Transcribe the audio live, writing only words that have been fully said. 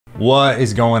What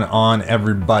is going on,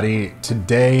 everybody?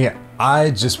 Today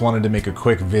I just wanted to make a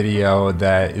quick video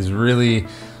that is really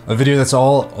a video that's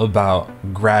all about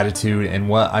gratitude and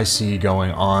what I see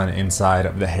going on inside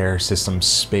of the hair system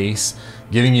space,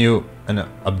 giving you an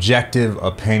objective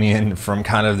opinion from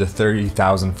kind of the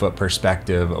 30,000 foot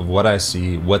perspective of what I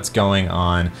see, what's going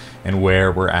on, and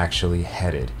where we're actually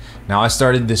headed. Now, I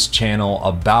started this channel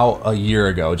about a year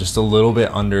ago, just a little bit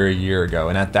under a year ago,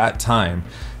 and at that time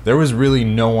there was really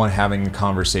no one having a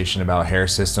conversation about hair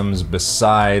systems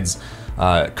besides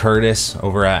Curtis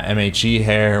over at MHE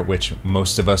Hair, which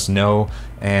most of us know,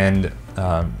 and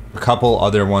a couple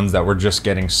other ones that were just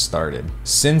getting started.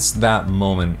 Since that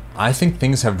moment, I think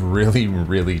things have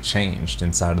really changed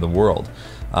inside of the world.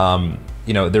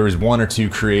 You know, there was one or two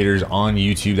creators on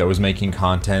YouTube that was making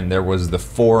content. There was the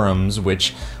forums,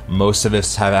 which most of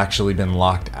us have actually been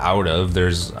locked out of.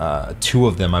 There's two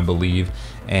of them, I believe,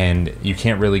 and you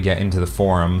can't really get into the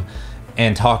forum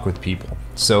and talk with people.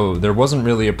 So there wasn't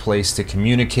really a place to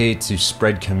communicate, to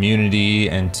spread community,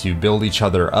 and to build each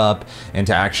other up, and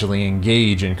to actually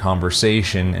engage in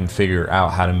conversation and figure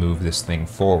out how to move this thing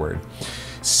forward.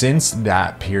 Since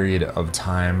that period of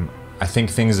time, I think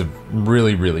things have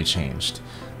really changed.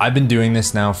 I've been doing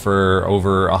this now for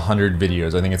over 100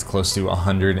 videos. I think it's close to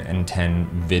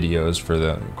 110 videos for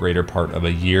the greater part of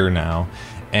a year now.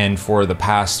 And for the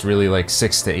past really like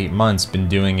 6 to 8 months, been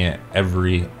doing it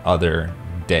every other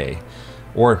day,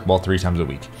 or well, 3 times a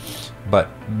week. But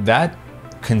that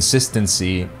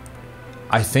consistency,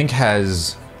 I think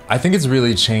it's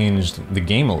really changed the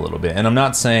game a little bit. And I'm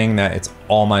not saying that it's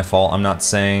all my fault. I'm not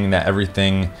saying that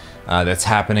everything that's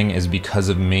happening is because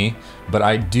of me, but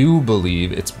I do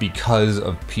believe it's because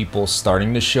of people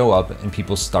starting to show up and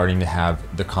people starting to have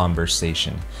the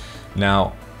conversation.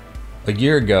 Now, a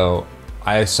year ago,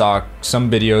 I saw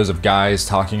some videos of guys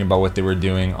talking about what they were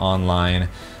doing online,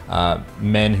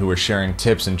 men who were sharing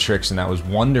tips and tricks, and that was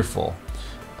wonderful.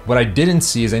 What I didn't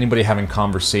see is anybody having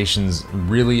conversations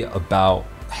really about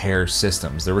hair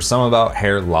systems. There were some about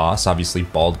hair loss, obviously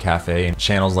Bald Cafe and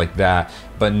channels like that,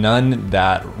 but none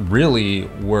that really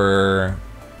were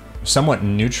somewhat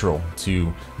neutral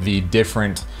to the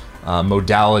different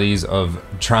modalities of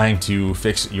trying to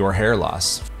fix your hair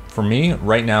loss. For me,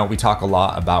 right now, we talk a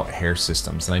lot about hair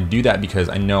systems, and I do that because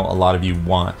I know a lot of you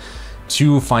want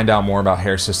to find out more about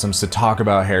hair systems, to talk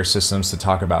about hair systems, to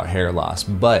talk about hair loss.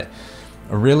 But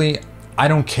really, I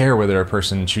don't care whether a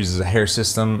person chooses a hair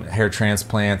system, hair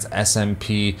transplants,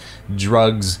 SMP,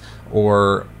 drugs,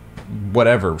 or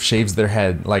whatever, shaves their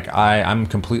head. Like I'm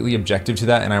completely objective to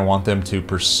that, and I want them to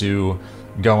pursue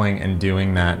going and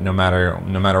doing that no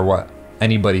matter what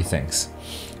anybody thinks.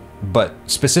 But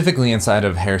specifically inside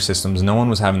of hair systems, no one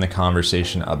was having the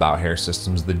conversation about hair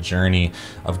systems, the journey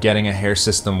of getting a hair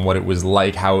system, what it was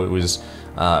like, how it was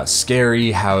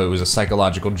scary, how it was a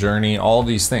psychological journey, all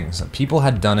these things. People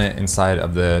had done it inside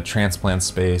of the transplant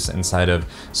space, inside of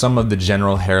some of the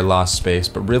general hair loss space,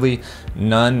 but really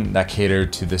none that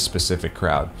catered to this specific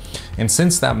crowd. And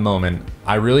since that moment,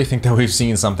 I really think that we've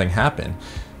seen something happen.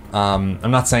 I'm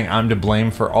not saying I'm to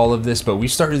blame for all of this, but we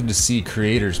started to see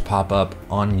creators pop up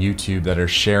on YouTube that are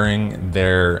sharing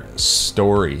their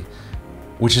story,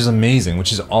 which is amazing,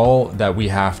 which is all that we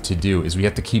have to do, is we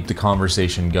have to keep the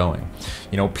conversation going.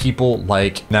 You know, people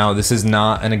like, now this is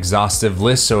not an exhaustive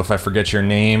list, so if I forget your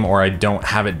name or I don't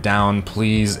have it down,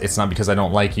 please, it's not because I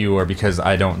don't like you or because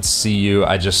I don't see you.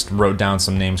 I just wrote down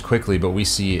some names quickly, but we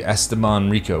see Esteban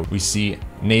Rico, we see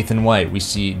Nathan White, we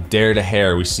see Dare to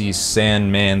Hair, we see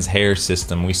Sandman's Hair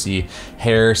System, we see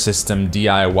Hair System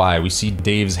DIY, we see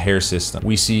Dave's Hair System,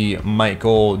 we see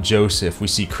Michael Joseph, we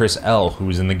see Chris L, who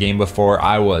was in the game before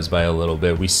I was by a little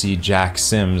bit, we see Jack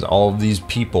Sims, all of these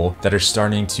people that are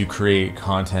starting to create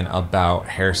content about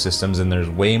hair systems, and there's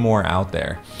way more out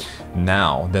there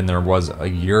now than there was a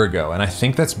year ago. And I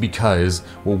think that's because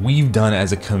what we've done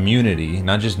as a community,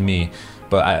 not just me,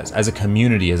 but as a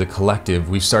community, as a collective,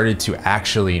 we've started to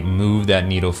actually move that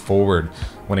needle forward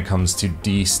when it comes to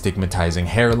destigmatizing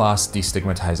hair loss,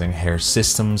 destigmatizing hair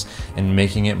systems, and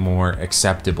making it more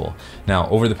acceptable. Now,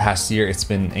 over the past year, it's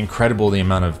been incredible the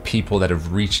amount of people that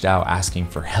have reached out asking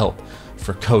for help,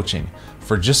 for coaching,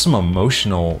 for just some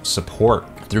emotional support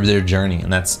through their journey.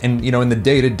 And you know, in the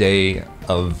day-to-day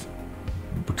of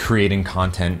creating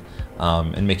content,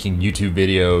 and making YouTube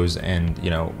videos and,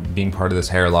 you know, being part of this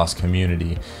hair loss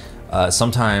community,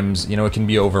 sometimes, you know, it can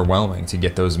be overwhelming to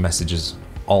get those messages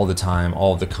all the time,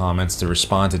 all of the comments, to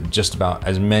respond to just about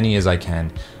as many as I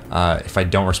can. If I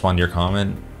don't respond to your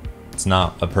comment, it's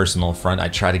not a personal affront. I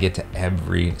try to get to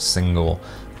every single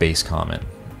base comment.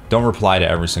 Don't reply to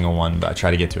every single one, but I try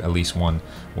to get to at least one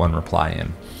reply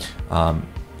in.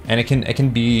 And it can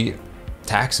be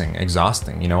taxing,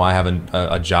 exhausting. You know, I have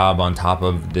a job on top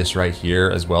of this right here,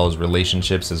 as well as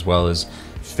relationships, as well as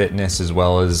fitness, as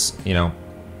well as, you know,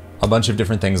 a bunch of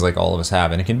different things like all of us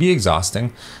have, and it can be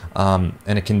exhausting. And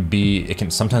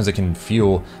sometimes it can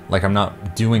feel like I'm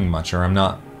not doing much, or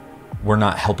we're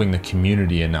not helping the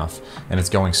community enough, and it's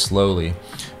going slowly.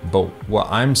 But what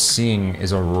I'm seeing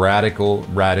is a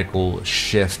radical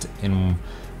shift in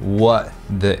what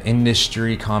the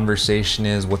industry conversation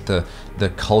is, what the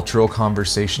cultural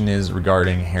conversation is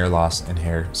regarding hair loss and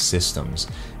hair systems.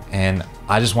 And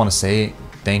I just want to say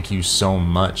thank you so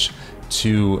much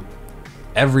to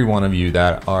every one of you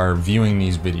that are viewing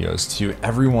these videos, to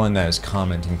everyone that is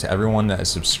commenting, to everyone that is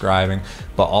subscribing,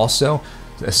 but also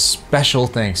a special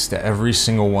thanks to every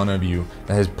single one of you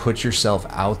that has put yourself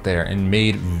out there and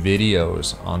made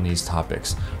videos on these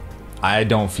topics. I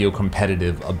don't feel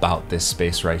competitive about this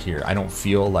space right here. I don't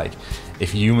feel like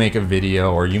if you make a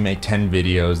video or you make 10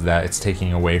 videos that it's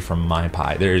taking away from my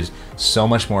pie. There's so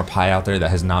much more pie out there that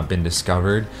has not been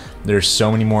discovered. There's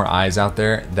so many more eyes out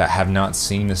there that have not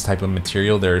seen this type of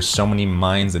material. There are so many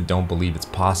minds that don't believe it's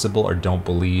possible or don't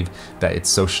believe that it's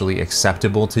socially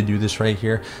acceptable to do this right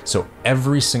here. So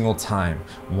every single time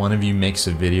one of you makes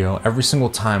a video, every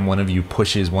single time one of you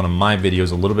pushes one of my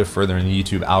videos a little bit further in the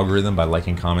YouTube algorithm by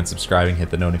liking, comment, subscribing, hit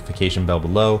the notification bell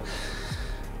below,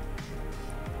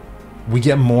 we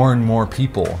get more and more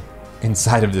people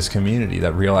inside of this community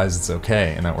that realize it's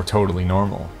okay and that we're totally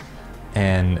normal.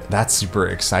 And that's super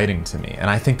exciting to me. And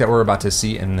I think that we're about to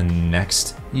see in the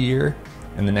next year,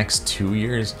 in the next 2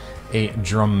 years, a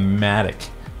dramatic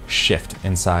shift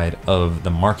inside of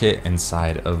the market,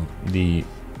 inside of the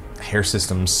hair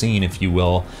system scene, if you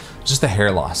will, just the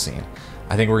hair loss scene.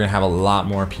 I think we're gonna have a lot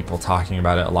more people talking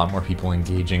about it, a lot more people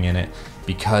engaging in it,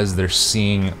 because they're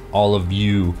seeing all of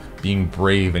you being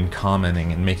brave and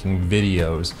commenting and making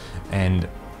videos and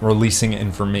releasing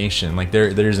information. Like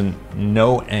there's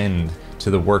no end to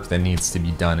the work that needs to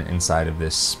be done inside of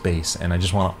this space. And I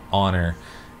just want to honor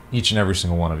each and every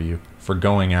single one of you for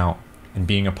going out and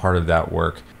being a part of that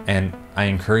work. And I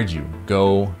encourage you,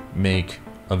 go make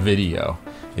a video.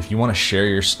 If you want to share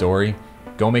your story,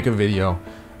 go make a video.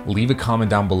 Leave a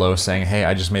comment down below saying, hey,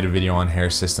 I just made a video on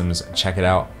hair systems, check it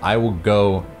out. I will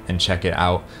go and check it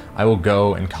out. I will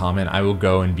go and comment. I will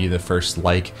go and be the first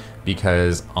like,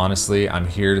 because honestly, I'm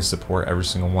here to support every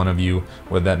single one of you,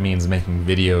 whether that means making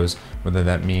videos, whether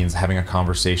that means having a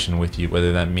conversation with you,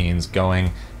 whether that means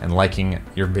going and liking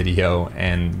your video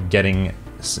and getting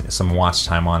some watch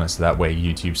time on it so that way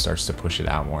YouTube starts to push it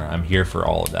out more. I'm here for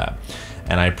all of that.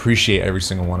 And I appreciate every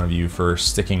single one of you for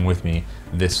sticking with me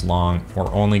this long.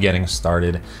 We're only getting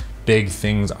started. Big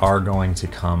things are going to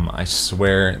come. I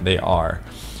swear they are.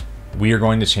 We are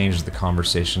going to change the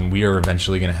conversation. We are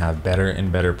eventually going to have better and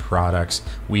better products.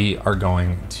 We are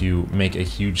going to make a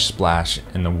huge splash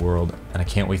in the world, and I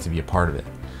can't wait to be a part of it.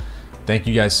 Thank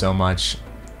you guys so much.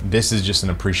 This is just an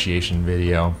appreciation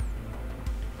video.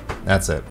 That's it.